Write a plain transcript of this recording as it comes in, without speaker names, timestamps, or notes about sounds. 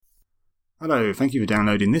Hello, thank you for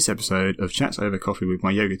downloading this episode of Chats Over Coffee with my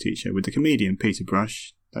yoga teacher, with the comedian Peter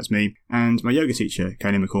Brush, that's me, and my yoga teacher,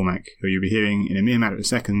 Kaylee McCormack, who you'll be hearing in a mere matter of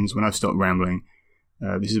seconds when I've stopped rambling.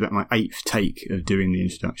 This is about my 8th take of doing the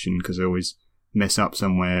introduction, because I always mess up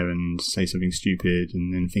somewhere and say something stupid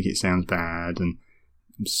and then think it sounds bad, and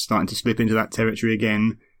I'm starting to slip into that territory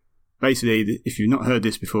again. Basically, if you've not heard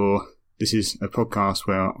this before, this is a podcast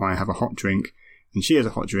where I have a hot drink, and she has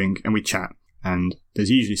a hot drink, and we chat. And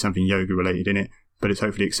there's usually something yoga related in it, but it's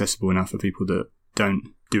hopefully accessible enough for people that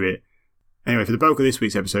don't do it. Anyway, for the bulk of this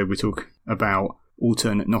week's episode, we talk about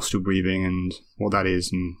alternate nostril breathing and what that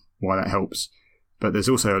is and why that helps. But there's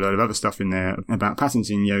also a lot of other stuff in there about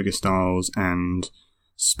patenting yoga styles and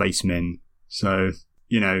spacemen. So,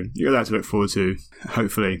 you got that to look forward to,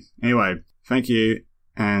 hopefully. Anyway, thank you,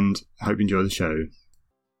 and I hope you enjoy the show.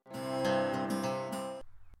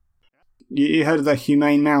 You heard of the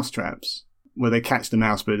humane mouse traps? Where they catch the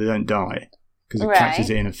mouse but they don't die because it catches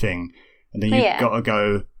it in a thing, and then you've got to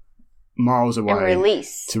go miles away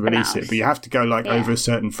to release it, but you have to go over a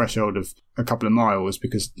certain threshold of a couple of miles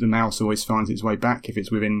because the mouse always finds its way back if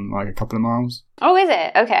it's within a couple of miles. Oh, is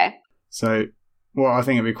it? Okay. So what I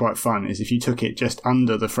think would be quite fun is if you took it just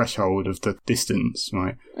under the threshold of the distance,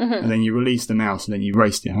 right, and then you release the mouse and then you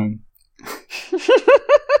raced it home.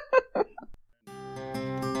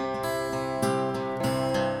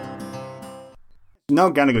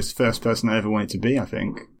 Noel Gallagher's the first person I ever wanted to be, I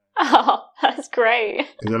think. Oh, that's great.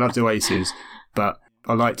 Because I loved Oasis, but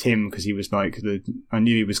I liked him because he was I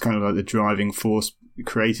knew he was kind of like the driving force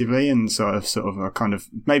creatively, and so I kind of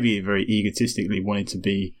maybe very egotistically wanted to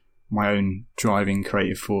be my own driving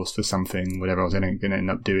creative force for something, whatever I was going to end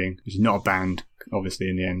up doing, which is not a band, obviously,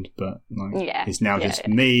 in the end, but it's now just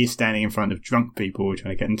me standing in front of drunk people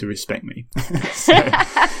trying to get them to respect me. so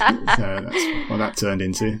that's what that turned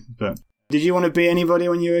into, but... Did you want to be anybody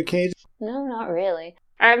when you were a kid? No, not really.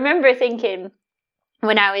 I remember thinking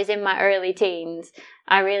when I was in my early teens,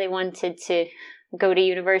 I really wanted to go to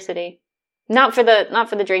university. Not for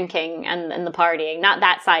the drinking and the partying, not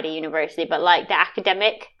that side of university, but the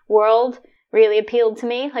academic world really appealed to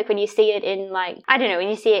me. When you see it in when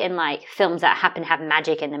you see it in films that happen to have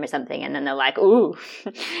magic in them or something, and then they're like, ooh,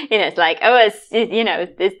 it's like, oh,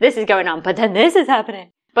 it's, this is going on, but then this is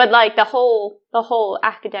happening. But the whole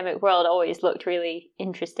academic world always looked really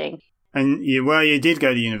interesting. And you did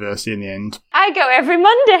go to university in the end. I go every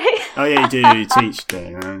Monday. Oh yeah, you do. You teach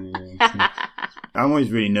there. I'm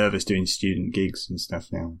always really nervous doing student gigs and stuff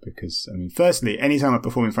now because, firstly, anytime I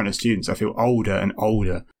perform in front of students, I feel older and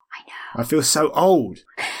older. I know. I feel so old.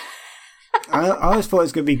 I always thought it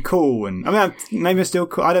was going to be cool, and maybe it's still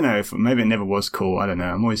cool. I don't know. Maybe it never was cool. I don't know.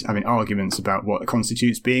 I'm always having arguments about what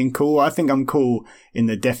constitutes being cool. I think I'm cool in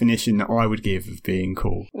the definition that I would give of being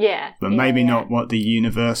cool. Yeah. But maybe not what the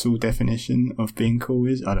universal definition of being cool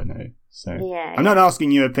is. I don't know. So I'm not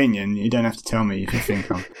asking your opinion. You don't have to tell me if you think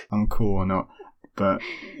I'm cool or not. But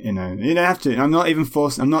you don't have to. I'm not even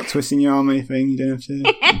forced. I'm not twisting your arm or anything. You don't have to.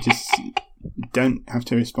 You just. Don't have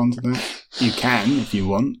to respond to that. You can if you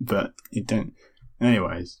want, but you don't.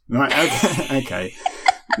 Anyways, right? Okay.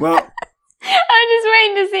 Well, I'm just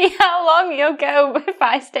waiting to see how long you'll go if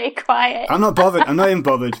I stay quiet. I'm not bothered. I'm not even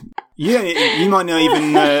bothered. You might not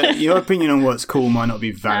even. Your opinion on what's cool might not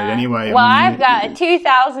be valid anyway. Well, I've got a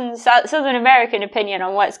 2000 Southern American opinion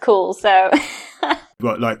on what's cool. So.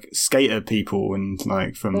 What, skater people and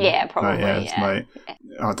from probably I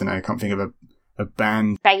don't know. I can't think of a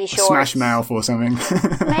band, Baggy Shorts, Smash Mouth or something.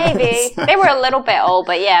 Maybe. They were a little bit old,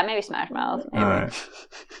 but maybe Smash Mouth. Maybe. All right.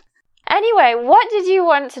 Anyway, what did you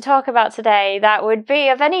want to talk about today that would be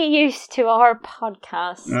of any use to our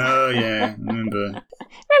podcast? Oh, yeah, remember.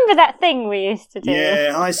 Remember that thing we used to do?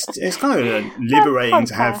 Yeah, it's kind of liberating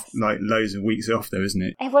to have loads of weeks off though, isn't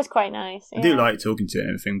it? It was quite nice. Yeah. I do like talking to it and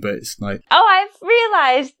everything, but it's like... Oh, I've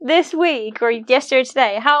realised this week, or yesterday or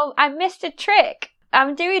today, how I missed a trick.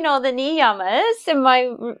 I'm doing all the niyamas in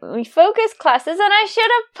my focus classes, and I should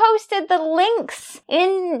have posted the links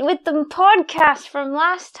in with the podcast from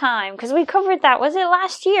last time, because we covered that. Was it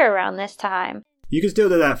last year around this time? You can still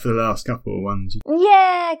do that for the last couple of ones.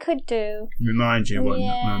 Yeah, I could do. Remind you what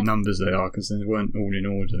numbers they are, because they weren't all in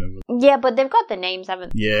order. Yeah, but they've got the names,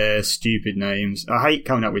 haven't they? Yeah, stupid names. I hate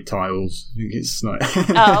coming up with titles. I think it's like...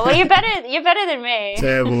 Oh, well, you're better than me.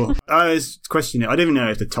 Terrible. I was questioning it. I don't even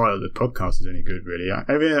know if the title of the podcast is any good, really.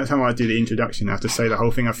 Every time I do the introduction, I have to say the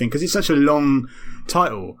whole thing, I think, because it's such a long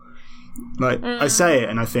title. I say it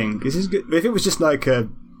and I think, this is good. If it was just like a...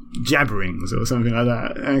 Jabberings or something like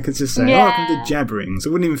that, and I could just say, welcome to Jabberings. I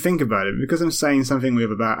wouldn't even think about it because I'm saying something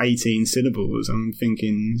with about 18 syllables. I'm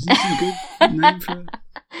thinking, is this a good name for it?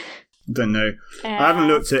 Don't know. I haven't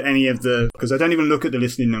looked at any of because I don't even look at the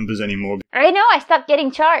listening numbers anymore. I know, I stopped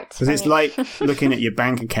getting charts. Because it's like looking at your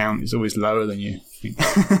bank account is always lower than you think.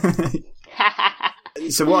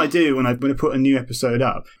 So what I do when I put a new episode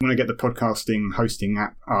up, when I get the podcasting hosting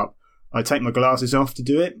app up, I take my glasses off to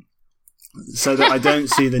do it, so that I don't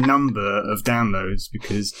see the number of downloads,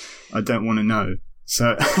 because I don't want to know.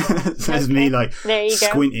 So there's me like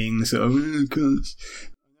squinting, sort of. Oh, gosh.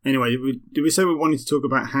 Anyway, did we say we wanted to talk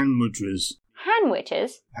about hand mudras? Hand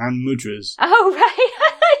witches? Hand mudras. Oh, right.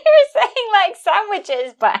 I thought you were saying like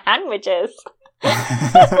sandwiches, but handwiches.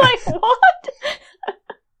 Like, what?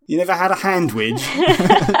 You never had a handwidge?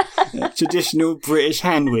 Traditional British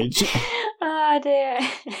handwidge? Oh, dear.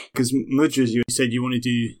 Because mudras, you said you want to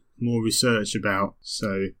do more research about.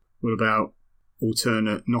 So what about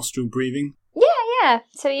alternate nostril breathing? Yeah.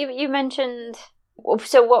 So you mentioned...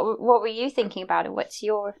 So what were you thinking about it? What's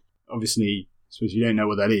your... Obviously, I suppose you don't know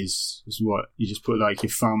what that is. It's what you just put like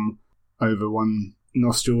your thumb over one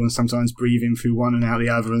nostril and sometimes breathe in through one and out the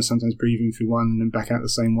other, and sometimes breathe in through one and then back out the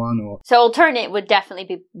same one. Or so alternate would definitely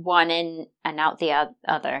be one in and out the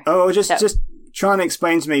other. Oh, just try and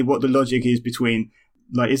explain to me what the logic is between...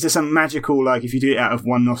 Like, is there some magical, like, if you do it out of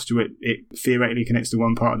one nostril, it theoretically connects to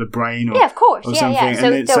one part of the brain? Or, yeah, of course. Or yeah, something.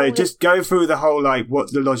 Yeah. And so just go through the whole, like,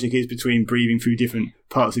 what the logic is between breathing through different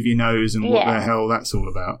parts of your nose and what the hell that's all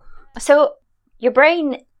about. So your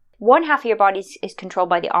brain, one half of your body is controlled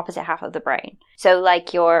by the opposite half of the brain. So,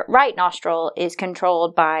 like, your right nostril is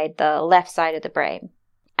controlled by the left side of the brain.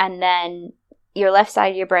 And then your left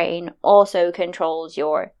side of your brain also controls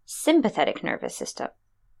your sympathetic nervous system.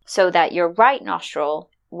 So that your right nostril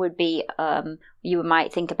would be, you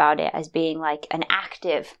might think about it as being like an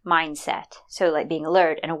active mindset. So like being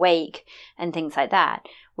alert and awake and things like that.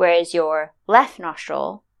 Whereas your left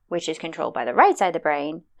nostril, which is controlled by the right side of the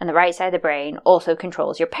brain, and the right side of the brain also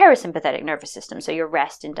controls your parasympathetic nervous system. So your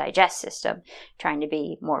rest and digest system, trying to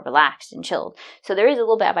be more relaxed and chilled. So there is a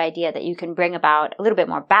little bit of idea that you can bring about a little bit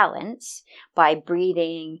more balance by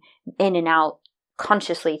breathing in and out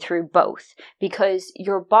consciously through both, because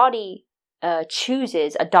your body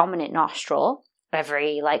chooses a dominant nostril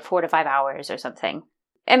every like 4 to 5 hours or something.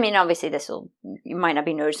 I mean, obviously you might not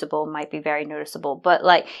be noticeable, might be very noticeable, but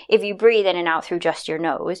like if you breathe in and out through just your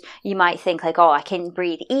nose, you might think like, oh, I can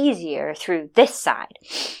breathe easier through this side.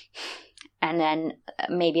 And then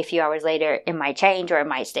maybe a few hours later, it might change or it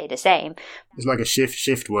might stay the same. It's like a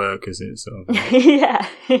shift work, is it? Sort of. Yeah.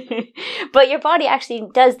 But your body actually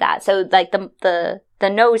does that. So like the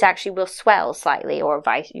nose actually will swell slightly, or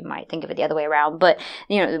vice, you might think of it the other way around. But,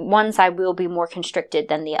 you know, one side will be more constricted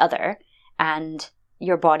than the other. And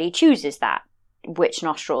your body chooses that, which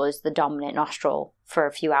nostril is the dominant nostril for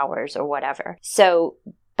a few hours or whatever. So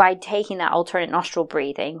by taking that alternate nostril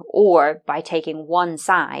breathing, or by taking one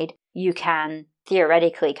side, you can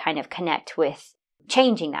theoretically kind of connect with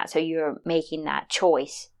changing that. So you're making that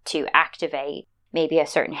choice to activate maybe a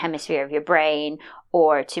certain hemisphere of your brain,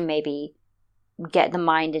 or to maybe get the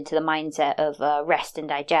mind into the mindset of rest and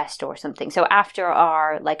digest or something. So after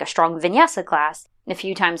our like a strong vinyasa class, a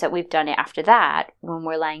few times that we've done it after that, when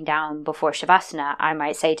we're laying down before Shavasana, I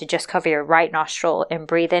might say to just cover your right nostril and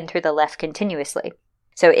breathe in through the left continuously.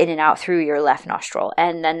 So in and out through your left nostril.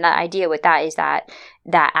 And then the idea with that is that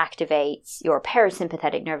activates your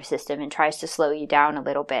parasympathetic nervous system and tries to slow you down a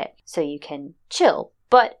little bit so you can chill.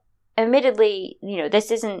 But admittedly, you know,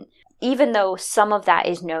 this isn't, even though some of that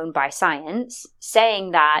is known by science,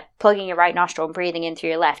 saying that plugging your right nostril and breathing in through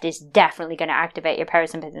your left is definitely going to activate your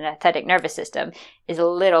parasympathetic nervous system is a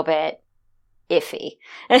little bit iffy.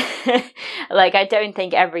 Like, I don't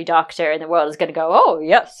think every doctor in the world is going to go, oh,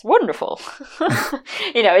 yes, wonderful.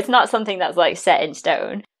 You know, it's not something that's like set in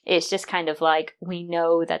stone. It's just kind of like, we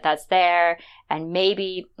know that that's there. And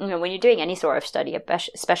maybe, you know, when you're doing any sort of study,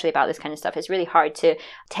 especially about this kind of stuff, it's really hard to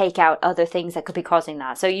take out other things that could be causing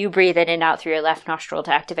that. So you breathe in and out through your left nostril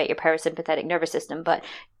to activate your parasympathetic nervous system. But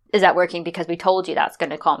is that working because we told you that's going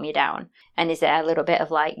to calm you down? And is it a little bit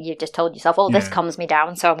of like, you just told yourself, oh, this calms me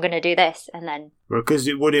down, so I'm going to do this, and then... Well, because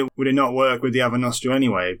would it not work with the other nostril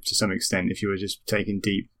anyway, to some extent, if you were just taking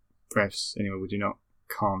deep breaths anyway? Would you not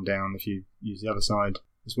calm down if you use the other side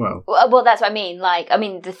as well? Well, that's what I mean. Like, I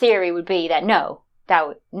mean, the theory would be that no,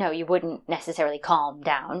 you wouldn't necessarily calm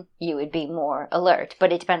down. You would be more alert.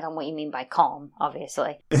 But it depends on what you mean by calm,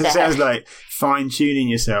 obviously. It sounds like fine-tuning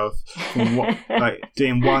yourself, like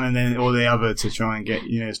doing one and then or the other to try and get,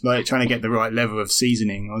 you know, it's like trying to get the right level of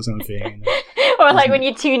seasoning or something. Or like when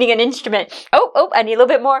you're tuning an instrument. Oh, I need a little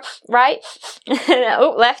bit more right.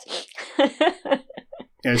 Oh, left.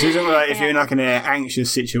 Yeah, so it's like if you're in like an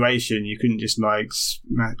anxious situation, you couldn't just like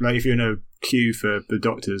if you're in a cue for the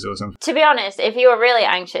doctors or something. To be honest, if you were really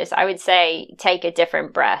anxious, I would say take a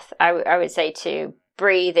different breath. I would say to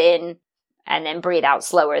breathe in and then breathe out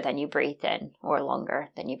slower than you breathe in, or longer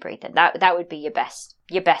than you breathe in. That would be your best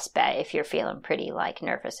bet if you're feeling pretty like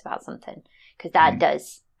nervous about something, because that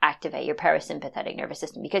does activate your parasympathetic nervous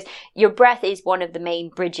system, because your breath is one of the main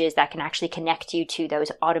bridges that can actually connect you to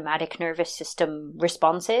those automatic nervous system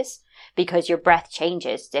responses, because your breath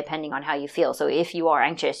changes depending on how you feel. So if you are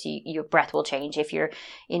anxious, your breath will change. If you're,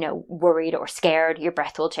 worried or scared, your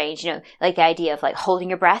breath will change. Like the idea of like holding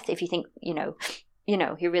your breath if you think,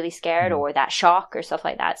 you're really scared, or that shock or stuff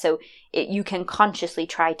like that. So you can consciously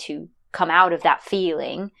try to come out of that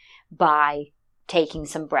feeling by taking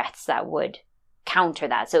some breaths that would counter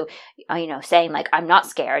that. So, saying like, I'm not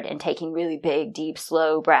scared, and taking really big, deep,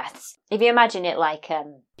 slow breaths. If you imagine it like,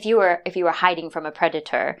 if you were hiding from a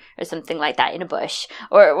predator or something like that in a bush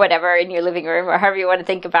or whatever in your living room, or however you want to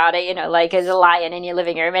think about it, like there's a lion in your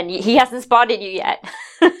living room and he hasn't spotted you yet.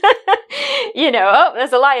 Oh,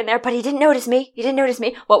 there's a lion there, but he didn't notice me.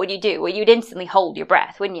 What would you do? Well, you'd instantly hold your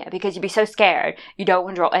breath, wouldn't you? Because you'd be so scared, you don't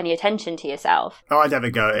want to draw any attention to yourself. Oh, I'd have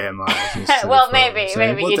a go at him. Well, maybe you'd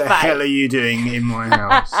fight. What the hell are you doing in my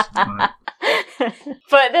house?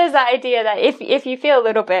 But there's that idea that if you feel a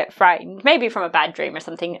little bit frightened, maybe from a bad dream or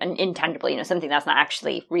something intangible, something that's not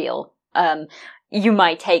actually real, you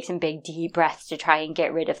might take some big deep breaths to try and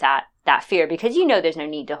get rid of that fear, because there's no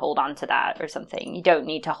need to hold on to that or something. You don't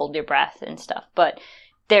need to hold your breath and stuff, but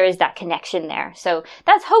there is that connection there. So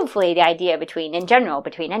that's hopefully the idea between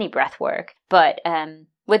any breath work. But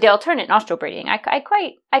with the alternate nostril breathing, I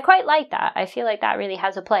quite like that. I feel like that really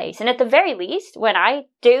has a place. And at the very least, when I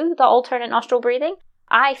do the alternate nostril breathing,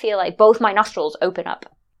 I feel like both my nostrils open up,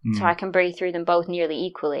 so I can breathe through them both nearly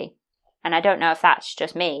equally. And I don't know if that's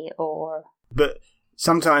just me or... But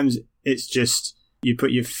sometimes it's just you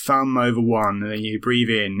put your thumb over one and then you breathe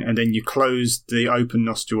in, and then you close the open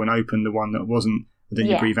nostril and open the one that wasn't, and then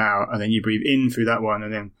you breathe out, and then you breathe in through that one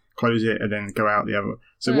and then close it and then go out the other.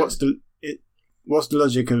 So what's the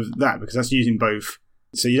logic of that? Because that's using both.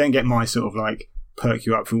 So you don't get my sort of like perk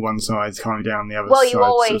you up from one side, calm down the other side. Well, you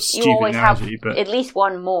always analogy, have at least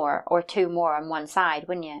one more or two more on one side,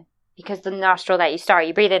 wouldn't you? Because the nostril that you start,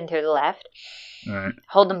 you breathe in through the left, right.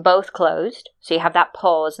 Hold them both closed, so you have that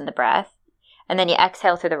pause in the breath, and then you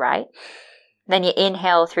exhale through the right, then you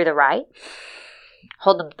inhale through the right,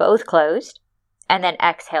 hold them both closed, and then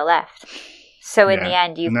exhale left. So in the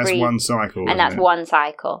end, you breathe. And that's one cycle. And that's one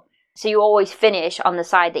cycle. So you always finish on the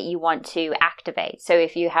side that you want to activate. So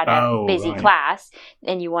if you had a busy class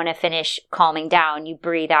and you want to finish calming down, you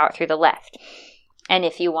breathe out through the left. And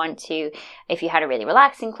if you had a really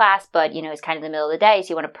relaxing class, but it's kind of the middle of the day, so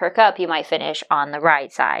you want to perk up, you might finish on the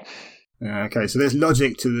right side. Okay, so there's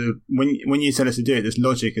logic to when you tell us to do it, there's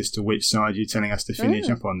logic as to which side you're telling us to finish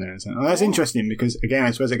up on there. Oh, that's interesting, because again,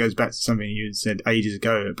 I suppose it goes back to something you said ages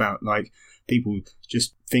ago about like people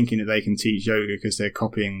just thinking that they can teach yoga because they're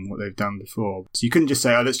copying what they've done before. So you couldn't just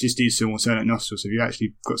say, let's just do some alternate nostrils. Have you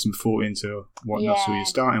actually got some thought into what nostril you're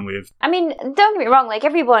starting with? I mean, don't get me wrong, like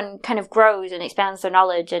everyone kind of grows and expands their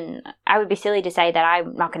knowledge, and I would be silly to say that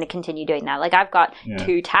I'm not going to continue doing that. Like I've got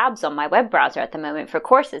 2 tabs on my web browser at the moment for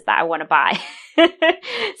courses that I want to buy.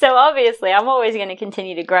 So obviously I'm always going to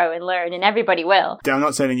continue to grow and learn, and everybody will. I'm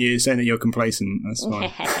not saying that you're complacent. That's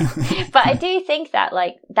fine. But I do think that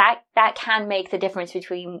like that can make the difference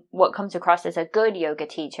between what comes across as a good yoga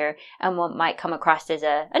teacher and what might come across as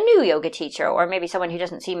a new yoga teacher, or maybe someone who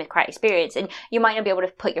doesn't seem quite experienced, and you might not be able to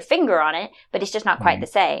put your finger on it, but it's just not quite the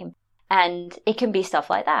same. And it can be stuff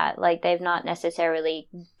like that. Like they've not necessarily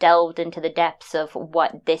delved into the depths of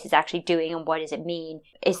what this is actually doing and what does it mean.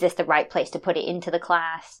 Is this the right place to put it into the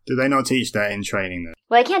class? Do they not teach that in training then?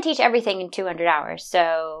 Well, I can't teach everything in 200 hours.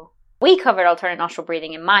 So we covered alternate nostril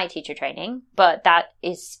breathing in my teacher training, but that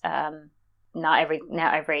is not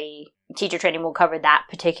every teacher training will cover that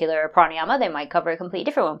particular pranayama. They might cover a completely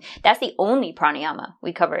different one. That's the only pranayama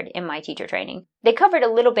we covered in my teacher training. They covered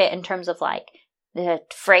a little bit in terms of like the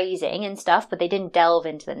phrasing and stuff, but they didn't delve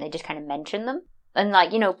into them. They just kind of mentioned them. And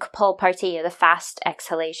like, Kapalbhati, the fast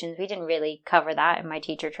exhalations, we didn't really cover that in my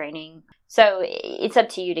teacher training. So it's up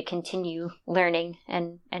to you to continue learning.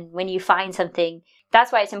 And when you find something,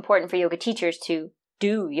 that's why it's important for yoga teachers to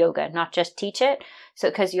do yoga, not just teach it. So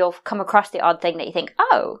because you'll come across the odd thing that you think,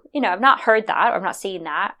 I've not heard that, or I've not seen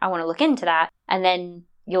that. I want to look into that. And then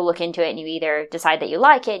you'll look into it and you either decide that you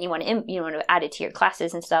like it and you want to add it to your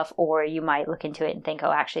classes and stuff, or you might look into it and think,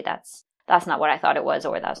 actually that's not what I thought it was,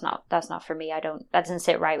 or that's not for me. That doesn't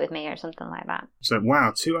sit right with me, or something like that. So,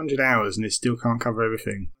 wow, 200 hours and it still can't cover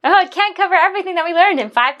everything. Oh, it can't cover everything that we learned in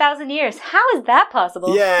 5,000 years. How is that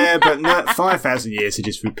possible? Yeah, but no, 5,000 years are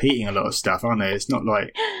just repeating a lot of stuff, aren't they? It's not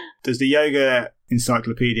like... Does the yoga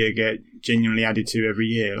encyclopedia get genuinely added to every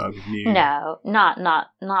year? Like with new... No, not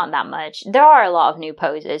that much. There are a lot of new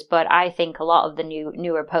poses, but I think a lot of the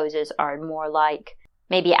newer poses are more like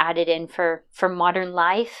maybe added in for modern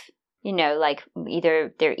life. You know, like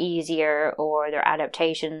either they're easier or they're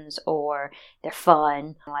adaptations or they're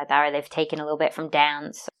fun, like that, or they've taken a little bit from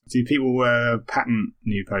dance. Do people patent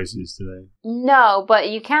new poses today? No, but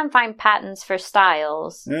you can find patents for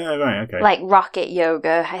styles. Yeah, right, okay. Like rocket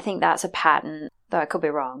yoga, I think that's a patent, though I could be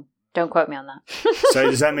wrong. Don't quote me on that. So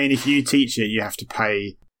does that mean if you teach it, you have to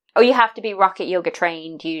pay? Oh, you have to be rocket yoga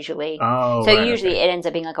trained usually. Oh, so right, usually okay. it ends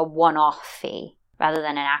up being like a one-off fee rather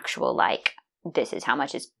than an actual like, this is how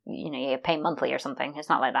much is, you pay monthly or something. It's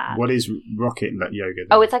not like that. What is rocket yoga then?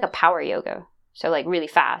 Oh, it's like a power yoga. So like really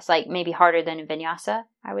fast, like maybe harder than vinyasa,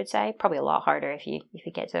 I would say. Probably a lot harder if you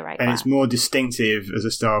get to the right and class. It's more distinctive as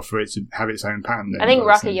a style for it to have its own pattern then. I think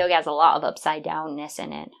rocket yoga has a lot of upside downness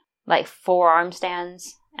in it. Like forearm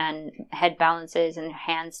stands and head balances and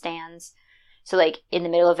handstands. So like in the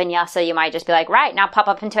middle of vinyasa, you might just be like, right, now pop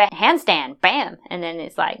up into a handstand. Bam. And then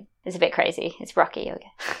it's a bit crazy. It's rocket yoga.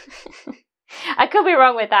 I could be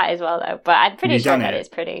wrong with that as well, though, but I'm pretty sure that is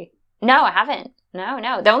pretty... No, I haven't.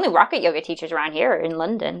 No. The only rocket yoga teachers around here are in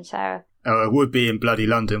London, so... Oh, it would be in bloody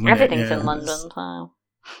London, wouldn't Everything's it? in London, so...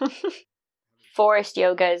 Forest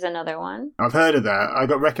yoga is another one. I've heard of that. I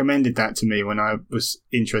got recommended that to me when I was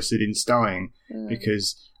interested in starting,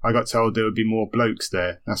 because I got told there would be more blokes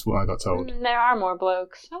there. That's what I got told. There are more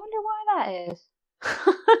blokes. I wonder why that is.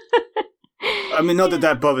 I mean, not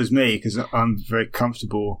that bothers me, because I'm very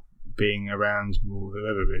comfortable being around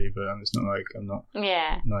whoever really, but it's not like I'm not.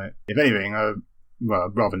 Yeah. Like, if anything, I'd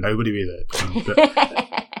rather nobody be there.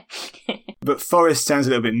 But Forest sounds a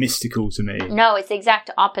little bit mystical to me. No, it's the exact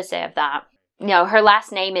opposite of that. No, her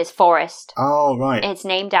last name is Forest. Oh, right. It's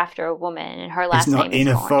named after a woman, and her last name is It's not in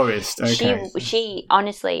a Forest. forest. Okay. She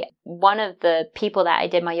honestly, one of the people that I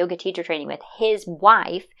did my yoga teacher training with, his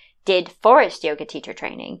wife did forest yoga teacher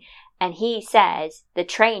training. And he says the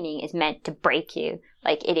training is meant to break you.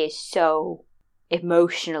 Like, it is so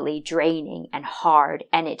emotionally draining and hard.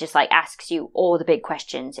 And it just, like, asks you all the big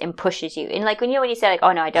questions and pushes you. And, like, when you say, like,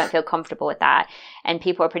 oh, no, I don't feel comfortable with that. And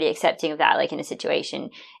people are pretty accepting of that, like, in a situation.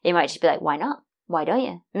 They might just be like, why not? Why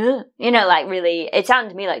don't you? Like, really, it sounded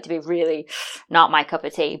to me like to be really not my cup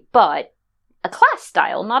of tea. But a class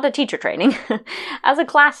style, not a teacher training, as a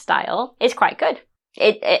class style, is quite good.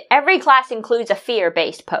 Every class includes a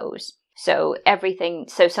fear-based pose. So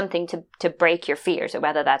something to break your fear. So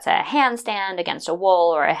whether that's a handstand against a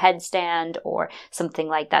wall or a headstand or something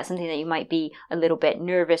like that, something that you might be a little bit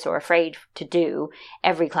nervous or afraid to do,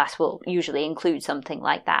 every class will usually include something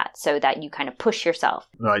like that so that you kind of push yourself.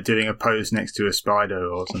 Like doing a pose next to a spider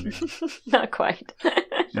or something. Not quite.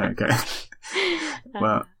 Okay.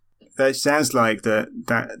 Well, that sounds like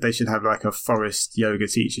that they should have like a forest yoga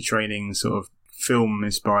teacher training sort of film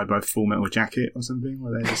inspired by Full Metal Jacket or something,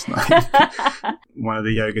 where they're just like one of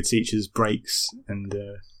the yoga teachers breaks, and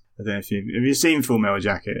I don't know if you seen Full Metal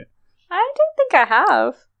Jacket. I don't think I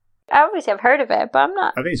have. I obviously have heard of it, but I'm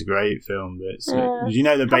not. I think it's a great film, but it's, you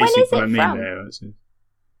know the basic what I mean from? There.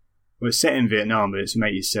 Well, it's set in Vietnam, but it's from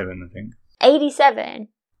 87, I think. 87?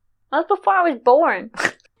 That's before I was born.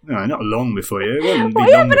 No, not long before you. It wouldn't be but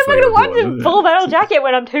long I'm not going to watch Full Metal Jacket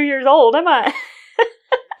when I'm 2 years old, am I?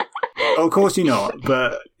 Oh, of course you're not,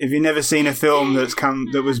 but have you never seen a film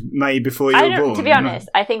that was made before you were born? To be honest,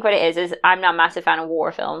 I think what it is I'm not a massive fan of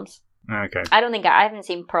war films. Okay. I haven't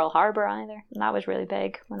seen Pearl Harbor either. That was really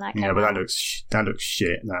big when that came out. Yeah, but that looks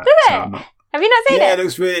shit. That. Did it? Have you not seen it? Yeah, it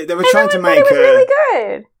looks really... They were trying to make it was really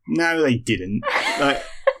good. No, they didn't. Like,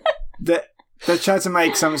 they tried to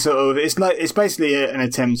make some sort of... It's basically an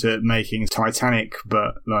attempt at making Titanic,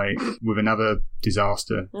 but, like, with another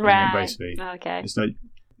disaster. Right. Basically. Okay. It's like...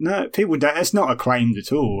 No, people don't... It's not acclaimed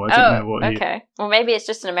at all. I don't know what... Okay. Well, maybe it's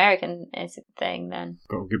just an American thing, then.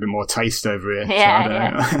 Got to give it more taste over here. Yeah,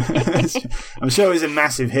 so I don't know. I'm sure it was a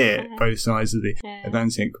massive hit, both sides of the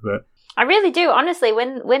Atlantic, but... I really do, honestly,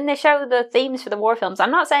 when they show the themes for the war films, I'm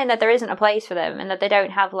not saying that there isn't a place for them and that they don't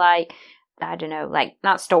have, like, I don't know, like,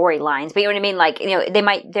 not storylines, but you know what I mean? Like,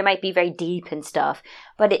 they might be very deep and stuff,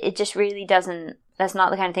 but it just really doesn't... That's not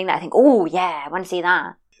the kind of thing that I think, oh, yeah, I want to see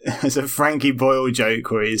that. There's a Frankie Boyle joke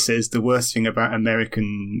where he says the worst thing about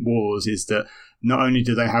American wars is that not only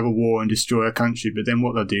do they have a war and destroy a country, but then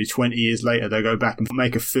what they'll do 20 years later, they'll go back and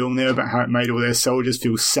make a film there about how it made all their soldiers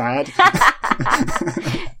feel sad.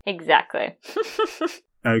 Exactly.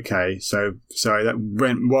 Okay, so sorry, that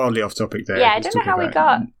went wildly off topic there. Yeah, I don't know how we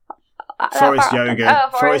got Forest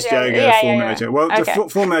yoga. Forest yoga, full metal jacket. Well, okay. the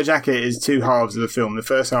full metal jacket is two halves of the film. The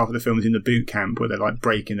first half of the film is in the boot camp where they're like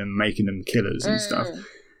breaking them, making them killers and stuff.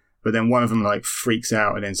 But then one of them like freaks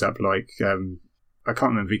out and ends up like I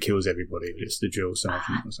can't remember if he kills everybody, but it's the drill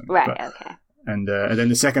sergeant or something. Right. But, okay. And then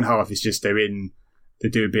the second half is just they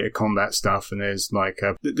do a bit of combat stuff, and there's like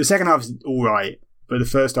the second half is all right, but the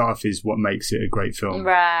first half is what makes it a great film,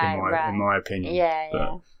 Right. in my opinion. Yeah.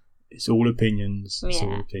 But it's all opinions. It's all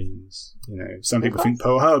Yeah. opinions. You know, some people think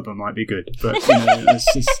Pearl Harbor might be good, but you know,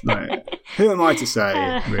 it's just like, who am I to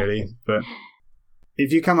say, really? But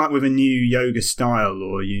if you come up with a new yoga style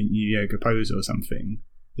or new yoga pose or something,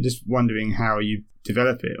 I'm just wondering how you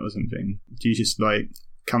develop it or something. Do you just like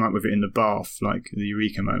come up with it in the bath, like the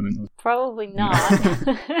eureka moment? Probably not.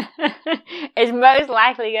 It's most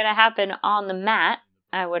likely going to happen on the mat,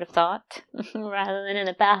 I would have thought, rather than in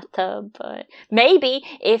a bathtub. But maybe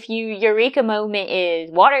if your eureka moment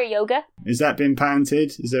is water yoga. Is that been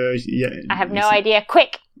patented? Is there? I have no idea.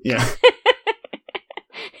 Quick! Yeah.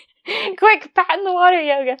 Quick, patent the water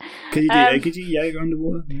yoga. Could you do yoga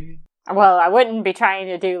underwater? Maybe? Well, I wouldn't be trying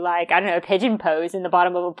to do, like, I don't know, a pigeon pose in the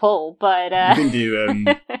bottom of a pool, but... You couldn't do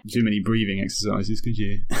too many breathing exercises, could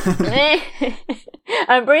you?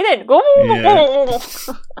 I'm breathing. Yeah.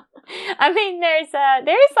 I mean, there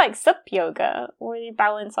is like sup yoga, where you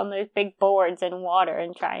balance on those big boards in water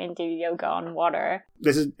and try and do yoga on water.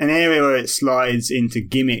 There's an area where it slides into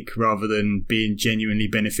gimmick rather than being genuinely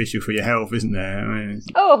beneficial for your health, isn't there? I mean,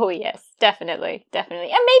 Oh, yes, definitely. And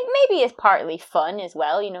maybe it's partly fun as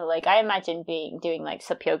well. You know, like, I imagine doing like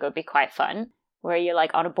sup yoga would be quite fun, where you're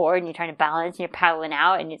like on a board and you're trying to balance and you're paddling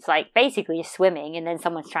out, and it's like basically you're swimming, and then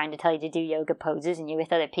someone's trying to tell you to do yoga poses, and you're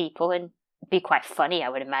with other people, and it'd be quite funny. I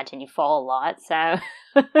would imagine you fall a lot, so...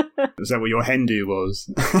 is that what your Hindu was?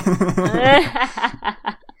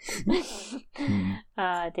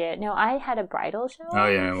 Oh dear. No, I had a bridal shower. Oh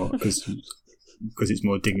yeah, well, because it's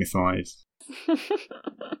more dignified.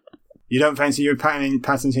 You don't fancy you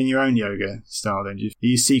patenting your own yoga style then? Are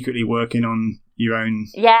you secretly working on your own?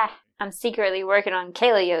 Yeah, I'm secretly working on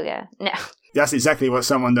Kayla yoga. No. That's exactly what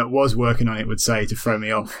someone that was working on it would say to throw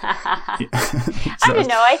me off. I don't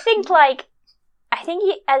know. I think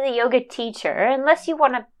as a yoga teacher, unless you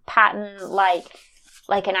want to patent like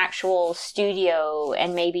an actual studio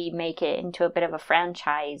and maybe make it into a bit of a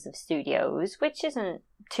franchise of studios, which isn't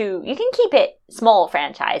too... You can keep it small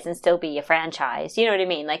franchise and still be a franchise. You know what I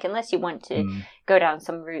mean? Like, unless you want to go down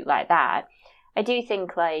some route like that. I do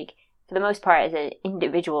think, like, for the most part, as an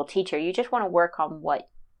individual teacher, you just want to work on what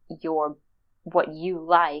you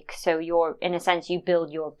like, so in a sense you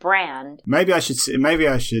build your brand. Maybe I should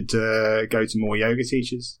go to more yoga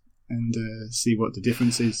teachers and see what the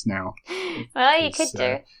difference is now. Well, you could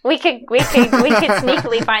do. We could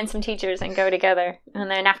sneakily find some teachers and go together, and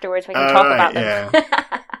then afterwards we can talk about them.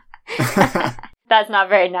 Yeah. That's not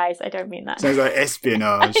very nice. I don't mean that. Sounds like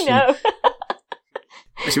espionage. I know.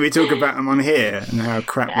 Should we talk about them on here and how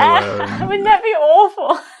crap they were? Wouldn't that be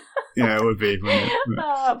awful? Yeah, it would be, wouldn't it?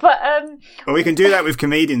 Well, we can do that with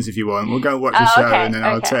comedians if you want. We'll go watch the show, okay, and then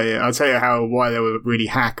I'll tell you why they were really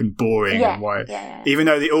hack and boring, and why even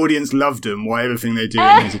though the audience loved them, why everything they're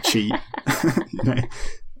doing is a cheat. You know?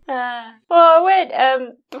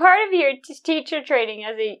 Part of your teacher training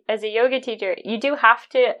as a yoga teacher, you do have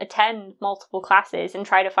to attend multiple classes and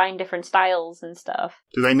try to find different styles and stuff.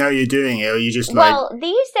 Do they know you're doing it, or are you just Well,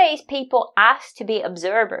 these days people ask to be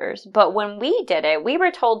observers, but when we did it, we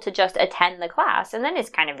were told to just attend the class, and then it's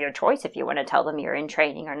kind of your choice if you want to tell them you're in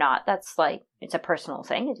training or not. That's like, it's a personal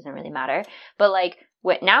thing, it doesn't really matter. But like,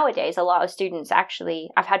 nowadays, a lot of students actually,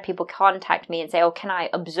 I've had people contact me and say, oh, can I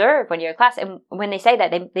observe when you're in class? And when they say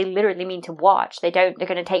that, they literally mean to watch. They're going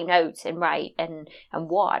to take notes and write and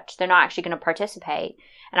watch. They're not actually going to participate.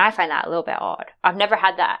 And I find that a little bit odd. I've never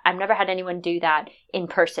had that. I've never had anyone do that in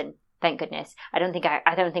person. Thank goodness. I don't think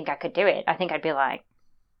I could do it. I think I'd be like,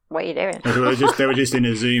 what are you doing? They were just in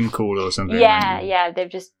a Zoom call or something. Yeah.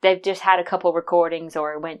 They've just had a couple recordings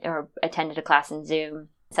or attended a class in Zoom.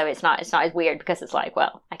 So it's not as weird because it's like,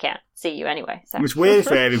 well, I can't see you anyway. So. It's weird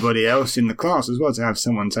for everybody else in the class as well to have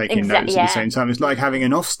someone taking notes at the same time. It's like having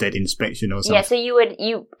an Ofsted inspection or something. Yeah, so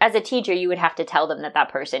you as a teacher, you would have to tell them that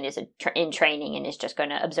person is in training and is just going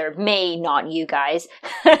to observe me, not you guys,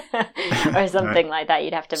 or something like that.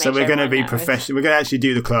 You'd have to make sure. So we're going to be professional. We're going to actually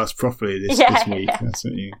do the class properly this week. Yeah. That's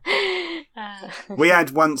what you... We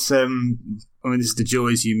had once, I mean, this is the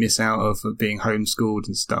joys you miss out of being homeschooled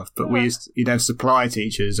and stuff, but you'd have supply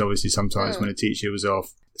teachers, obviously, sometimes when a teacher was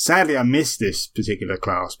off. Sadly, I missed this particular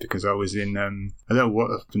class because I was in, I don't know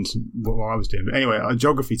what I was doing, but anyway, our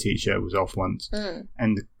geography teacher was off once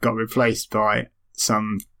and got replaced by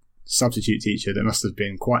some substitute teacher that must have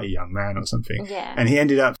been quite a young man or something. Yeah. And he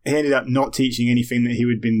ended up not teaching anything that he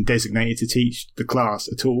would have been designated to teach the class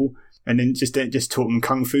at all. And then just taught them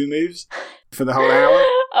kung fu moves for the whole hour.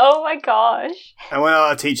 Oh my gosh. And when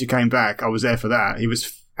our teacher came back, I was there for that. He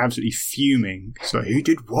was absolutely fuming. So, who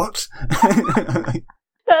did what?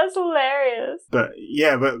 That's hilarious. But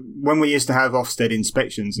when we used to have Ofsted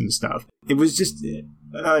inspections and stuff, it was just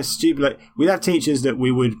stupid. Like, we'd have teachers that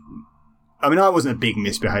we would... I mean, I wasn't a big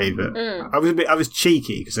misbehaviour. I was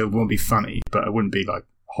cheeky because I wouldn't be funny, but I wouldn't be, like,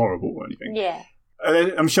 horrible or anything. Yeah.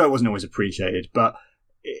 I'm sure it wasn't always appreciated, but...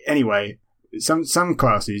 Anyway, some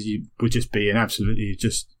classes you would just be an absolutely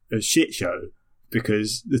just a shit show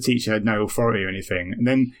because the teacher had no authority or anything. And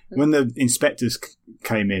then when the inspectors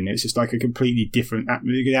came in, it's just like a completely different...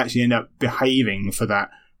 You could actually end up behaving for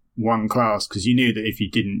that one class because you knew that if you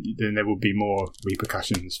didn't, then there would be more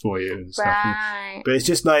repercussions for you and stuff. Right. But it's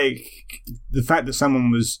just like the fact that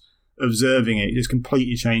someone was observing it just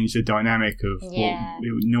completely changed the dynamic of what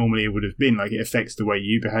it normally would have been. Like, it affects the way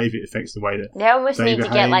you behave, it affects the way that they almost need to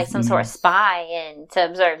get like some sort of spy in to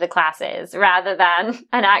observe the classes rather than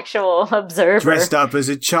an actual observer dressed up as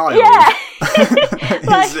a child.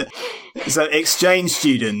 It's an exchange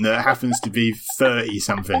student that happens to be 30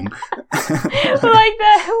 something. What's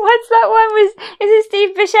that one is it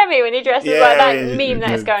Steve Buscemi when he dresses like that meme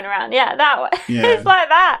that's going around? Yeah, that one. It's like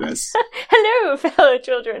that. Hello, fellow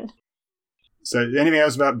children. So, anything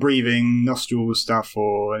else about breathing, nostril stuff,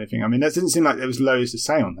 or anything? I mean, that didn't seem like there was loads to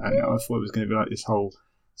say on that. I thought it was going to be like this whole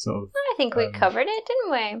sort of... I think we covered it,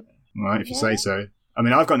 didn't we? Right, if you say so. I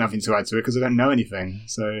mean, I've got nothing to add to it because I don't know anything.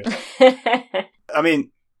 So, I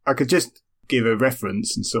mean, I could just give a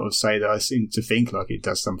reference and sort of say that I seem to think like it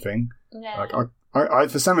does something. Yeah. Like, I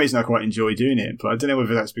for some reason, I quite enjoy doing it, but I don't know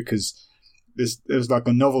whether that's because there was like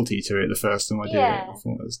a novelty to it the first time I did it. I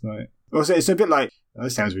thought it was like... Also, it's a bit like...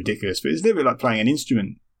 This sounds ridiculous, but it's a little bit like playing an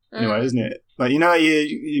instrument in a way, isn't it? Like, you know,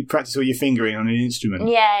 you practice all your fingering on an instrument.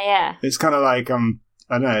 Yeah. It's kind of like, I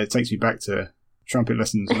don't know, it takes me back to trumpet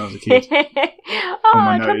lessons when I was a kid.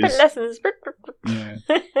 Trumpet lessons. Yeah.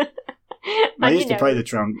 I used to play the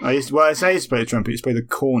trumpet. I used to play the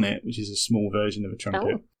cornet, which is a small version of a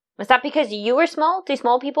trumpet. Oh. Was that because you were small? Do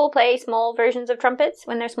small people play small versions of trumpets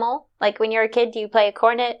when they're small? Like when you're a kid, do you play a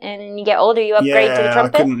cornet, and when you get older, you upgrade to the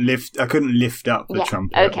trumpet? I couldn't lift up the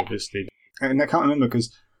trumpet, obviously. And I can't remember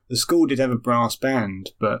because the school did have a brass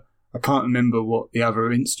band, but I can't remember what the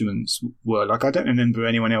other instruments were. Like, I don't remember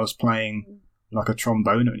anyone else playing like a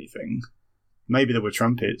trombone or anything. Maybe there were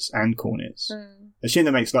trumpets and cornets. I assume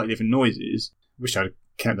they make slightly different noises. Wish I'd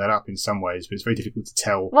kept that up in some ways, but it's very difficult to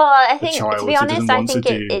tell. Well, I think, to be honest, I think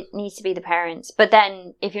it needs to be the parents. But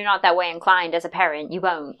then, if you're not that way inclined as a parent, you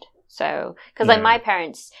won't. So, because like my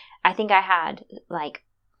parents, I think I had like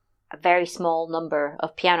a very small number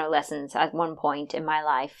of piano lessons at one point in my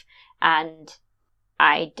life, and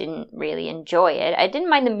I didn't really enjoy it. I didn't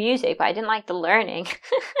mind the music, but I didn't like the learning.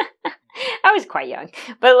 I was quite young,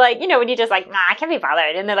 but like, you know, when you're just like, I can't be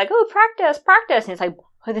bothered, and they're like, oh, practice, and it's like,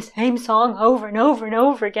 the same song over and over and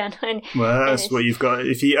over again. Well, that's what you've got.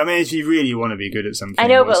 If you really want to be good at something, I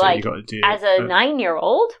know, but like, you got to do as a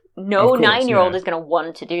 9-year-old, no 9-year-old is going to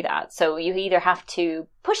want to do that. So you either have to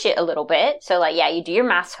push it a little bit. So like, you do your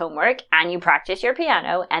maths homework and you practice your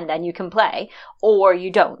piano and then you can play, or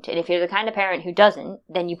you don't. And if you're the kind of parent who doesn't,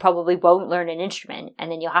 then you probably won't learn an instrument,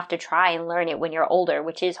 and then you'll have to try and learn it when you're older,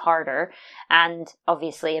 which is harder. And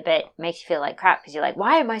obviously a bit makes you feel like crap because you're like,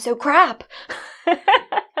 why am I so crap?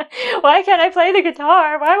 Why can't I play the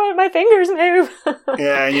guitar? Why won't my fingers move?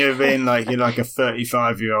 Yeah, and you're like a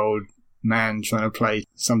 35-year-old man trying to play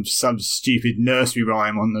some stupid nursery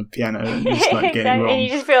rhyme on the piano and just like getting wrong. And you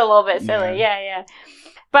just feel a little bit silly. Yeah.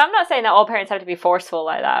 But I'm not saying that all parents have to be forceful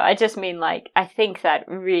like that. I just mean, like, I think that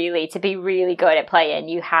really, to be really good at playing,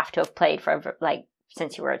 you have to have played for, like,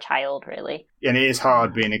 since you were a child, really. And it is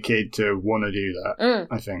hard being a kid to want to do that,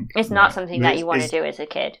 I think. It's not something that you want to do as a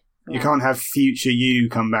kid. You can't have future you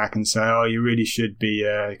come back and say, oh, you really should be,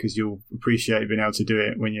 because you'll appreciate being able to do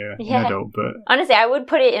it when you're an adult. But honestly, I would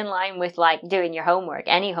put it in line with, like, doing your homework,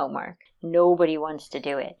 any homework. Nobody wants to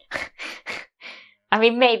do it. I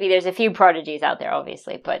mean, maybe there's a few prodigies out there,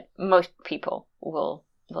 obviously, but most people will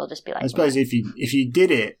just be like... I suppose if you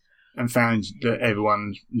did it and found that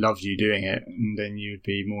everyone loved you doing it, then you'd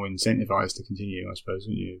be more incentivized to continue, I suppose,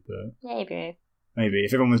 wouldn't you? But maybe. Maybe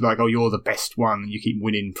if everyone was like, "Oh, you're the best one," and you keep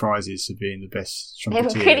winning prizes for being the best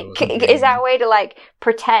trumpeter. Is that a way to like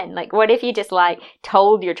pretend? Like, what if you just like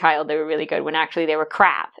told your child they were really good when actually they were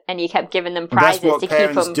crap, and you kept giving them prizes to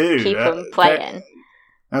keep them playing?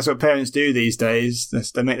 That's what parents do these days.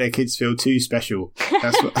 They make their kids feel too special.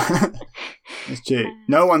 That's what. That's true.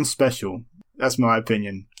 No one's special. That's my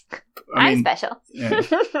opinion. I'm special. Yeah.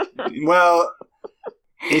 Well.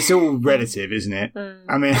 It's all relative, isn't it?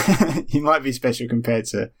 I mean, you might be special compared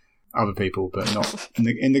to other people, but not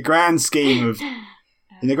in the grand scheme of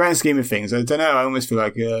things. I don't know. I almost feel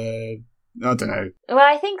like I don't know. Well,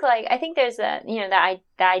 I think there's the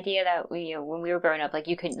idea that when we were growing up, like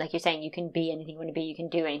you could, like you're saying, you can be anything you want to be, you can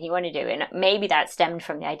do anything you want to do, and maybe that stemmed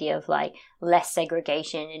from the idea of like less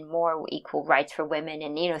segregation and more equal rights for women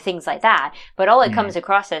and things like that. But all it comes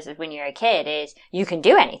across as when you're a kid is you can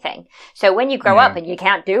do anything. So when you grow up and you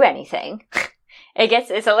can't do anything,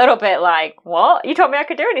 it's a little bit like, what? You told me I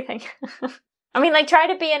could do anything. I mean, like, try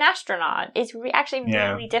to be an astronaut. It's actually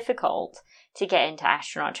really difficult to get into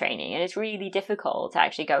astronaut training, and it's really difficult to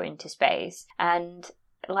actually go into space. And,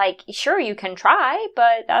 like, sure, you can try,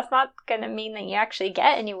 but that's not going to mean that you actually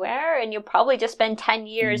get anywhere, and you'll probably just spend 10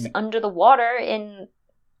 years under the water in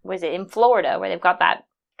Florida, where they've got that,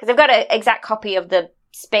 because they've got an exact copy of the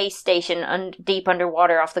space station deep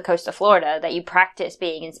underwater off the coast of Florida that you practice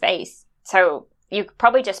being in space. So you could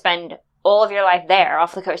probably just spend all of your life there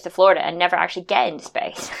off the coast of Florida and never actually get into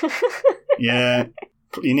space. Yeah.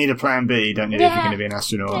 You need a plan B, don't you, if you're going to be an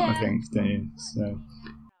astronaut, I think, don't you? So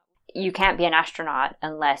you can't be an astronaut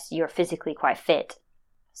unless you're physically quite fit.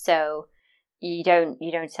 So you don't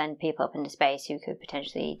send people up into space who could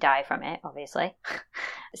potentially die from it, obviously.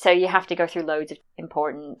 So you have to go through loads of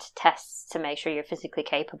important tests to make sure you're physically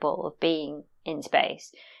capable of being in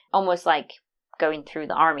space. Almost like going through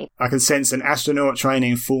the army. I can sense an astronaut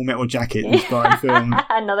training Full Metal Jacket inspired film.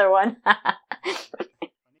 Another one.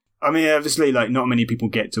 I mean, obviously, like, not many people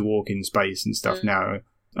get to walk in space and stuff now.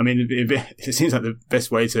 I mean, it seems like the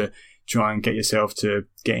best way to try and get yourself to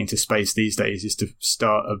get into space these days is to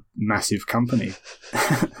start a massive company.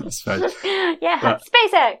 I suppose. Yeah, but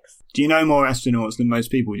SpaceX. Do you know more astronauts than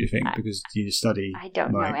most people, do you think? Because you study... I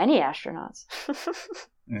don't know any astronauts.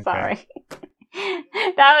 Sorry.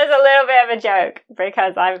 That was a little bit of a joke,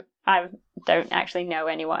 because I don't actually know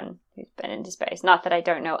anyone who's been into space. Not that I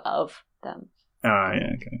don't know of them. Oh,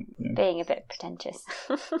 yeah, okay. Yeah. Being a bit pretentious.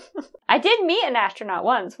 I did meet an astronaut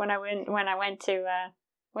once when I went to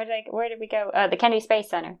where did we go? The Kennedy Space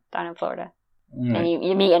Center down in Florida. Right. And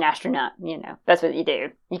you meet an astronaut, that's what you do.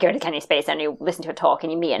 You go to Kennedy Space Center, you listen to a talk,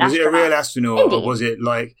 and you meet an astronaut. Was it a real astronaut, or was it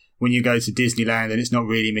like when you go to Disneyland and it's not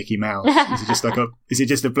really Mickey Mouse? Is it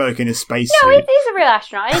just a bloke in a space suit? No, he's a real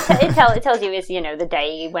astronaut. It tells you his, the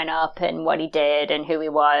day he went up and what he did and who he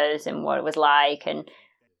was and what it was like.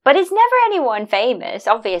 But it's never anyone famous,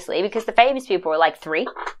 obviously, because the famous people were like 3,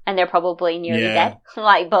 and they're probably nearly dead,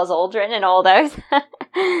 like Buzz Aldrin and all those.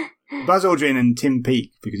 Buzz Aldrin and Tim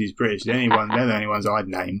Peake, because he's British. They're the only ones I'd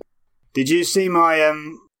name. Did you see my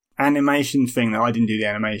animation thing? That I didn't do the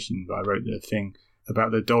animation, but I wrote the thing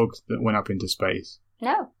about the dog that went up into space.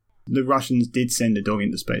 No. The Russians did send a dog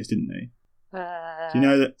into space, didn't they? Do you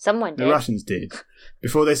know that someone did? The Russians did.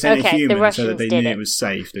 Before they sent a human so that they knew it was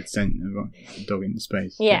safe, they'd sent a dog into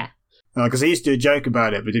space. Yeah. Because they used to do a joke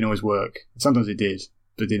about it, but it didn't always work. Sometimes it did,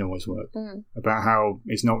 but it didn't always work. About how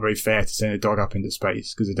it's not very fair to send a dog up into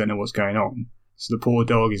space because they don't know what's going on. So the poor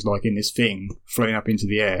dog is like in this thing, floating up into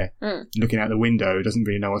the air, looking out the window, doesn't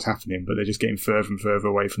really know what's happening, but they're just getting further and further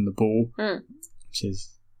away from the ball, which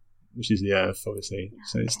is the Earth, obviously.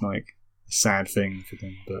 So it's like a sad thing for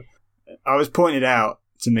them. But I was pointed out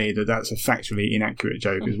to me that that's a factually inaccurate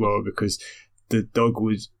joke as well, because the dog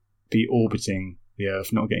would be orbiting the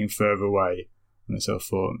Earth, not getting further away. And so I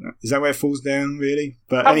thought, is that where it falls down, really?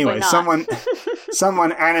 But probably anyway, not.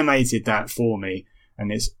 someone animated that for me,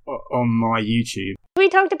 and it's on my YouTube. We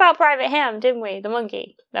talked about Private Ham, didn't we? The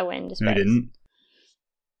monkey that went into space. No, we didn't.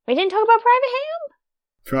 We didn't talk about Private Ham?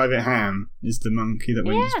 Private Ham is the monkey that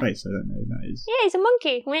went into space. I don't know who that is. Yeah, he's a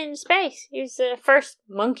monkey. Went into space. He was the first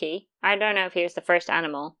monkey. I don't know if he was the first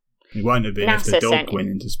animal. He won't have been if the dog went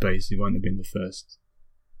into space. He won't have been the first.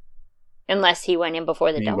 Unless he went in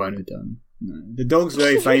before the dog. He won't have done. No. The dog's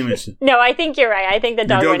very famous. No, I think you're right. I think the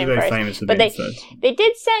dog went in very first. Famous for but being first.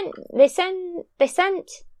 They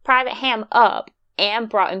sent Private Ham up and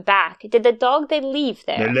brought him back. Did the dog leave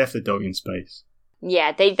there? They left the dog in space.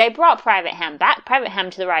 Yeah, they brought Private Ham back. Private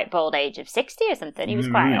Ham to the ripe old age of 60 or something. He was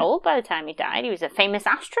quite old by the time he died. He was a famous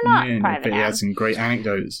astronaut, Private Ham. He had some great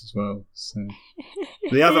anecdotes as well. So.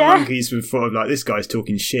 The other monkeys were thought of like, this guy's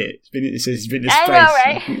talking shit. He's been to space. I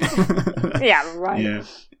know, right? Yeah, right. Yeah.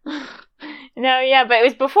 No, yeah, but it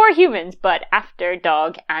was before humans, but after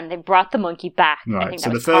dog, and they brought the monkey back. Right, I think so that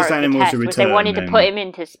the was first part of animal the to test, return. They wanted to put him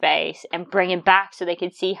into space and bring him back so they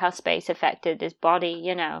could see how space affected his body,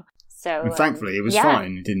 you know. So and thankfully, it was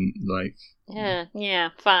fine. It didn't like. Yeah,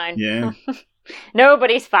 fine. Yeah.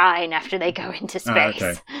 Nobody's fine after they go into space.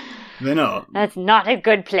 Okay. They're not. That's not a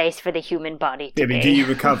good place for the human body to be. But do you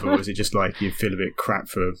recover, or is it just like you feel a bit crap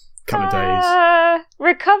for a couple of days?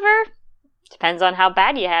 Recover? Depends on how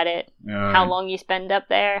bad you had it. Right. How long you spend up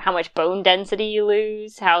there, how much bone density you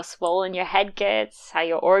lose, how swollen your head gets, how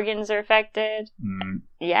your organs are affected.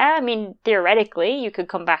 Yeah, I mean, theoretically, you could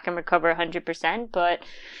come back and recover 100%, but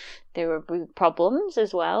there will be problems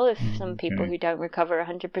as well if some people who don't recover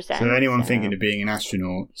 100%. So anyone thinking of being an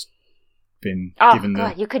astronaut's been given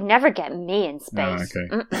God, you could never get me in space.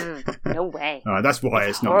 Oh, okay. No way. That's why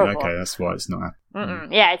it's not horrible. okay. That's why it's not.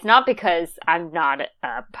 Yeah, it's not because I'm not,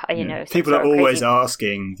 People are always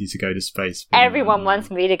asking you to go to space. Everyone wants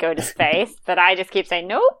me to go to space, but I just keep saying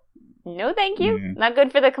no, thank you. Yeah. Not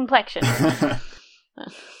good for the complexion.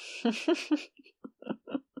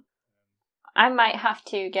 I might have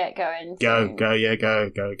to get going. Go.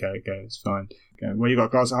 It's fine. Go. Well, you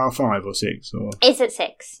got class at 5:30 or 6 or? It's at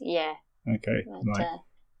 6. Yeah. Okay. Right.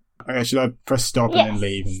 Okay. Should I press stop and then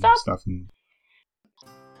leave and stuff? And...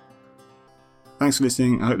 Thanks for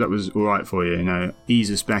listening. I hope that was all right for you. You know,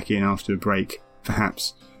 ease us back in after a break,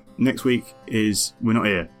 perhaps. Next week we're not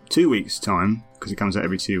here. 2 weeks time because it comes out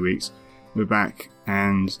every 2 weeks. We're back,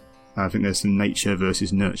 and I think there's some nature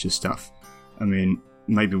versus nurture stuff. I mean,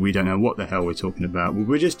 maybe we don't know what the hell we're talking about. Well,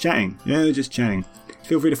 we're just chatting. Yeah, we're just chatting.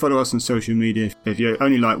 Feel free to follow us on social media. If you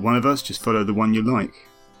only like one of us, just follow the one you like.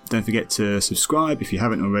 Don't forget to subscribe if you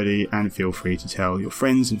haven't already, and feel free to tell your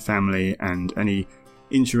friends and family and any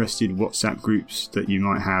interested WhatsApp groups that you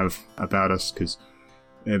might have about us, because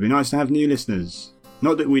it'd be nice to have new listeners.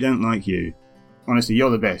 Not that we don't like you. Honestly, you're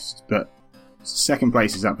the best, but second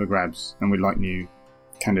place is up for grabs, and we'd like new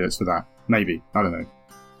candidates for that. Maybe. I don't know.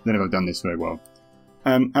 I don't know if I've done this very well.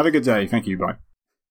 Have a good day. Thank you. Bye.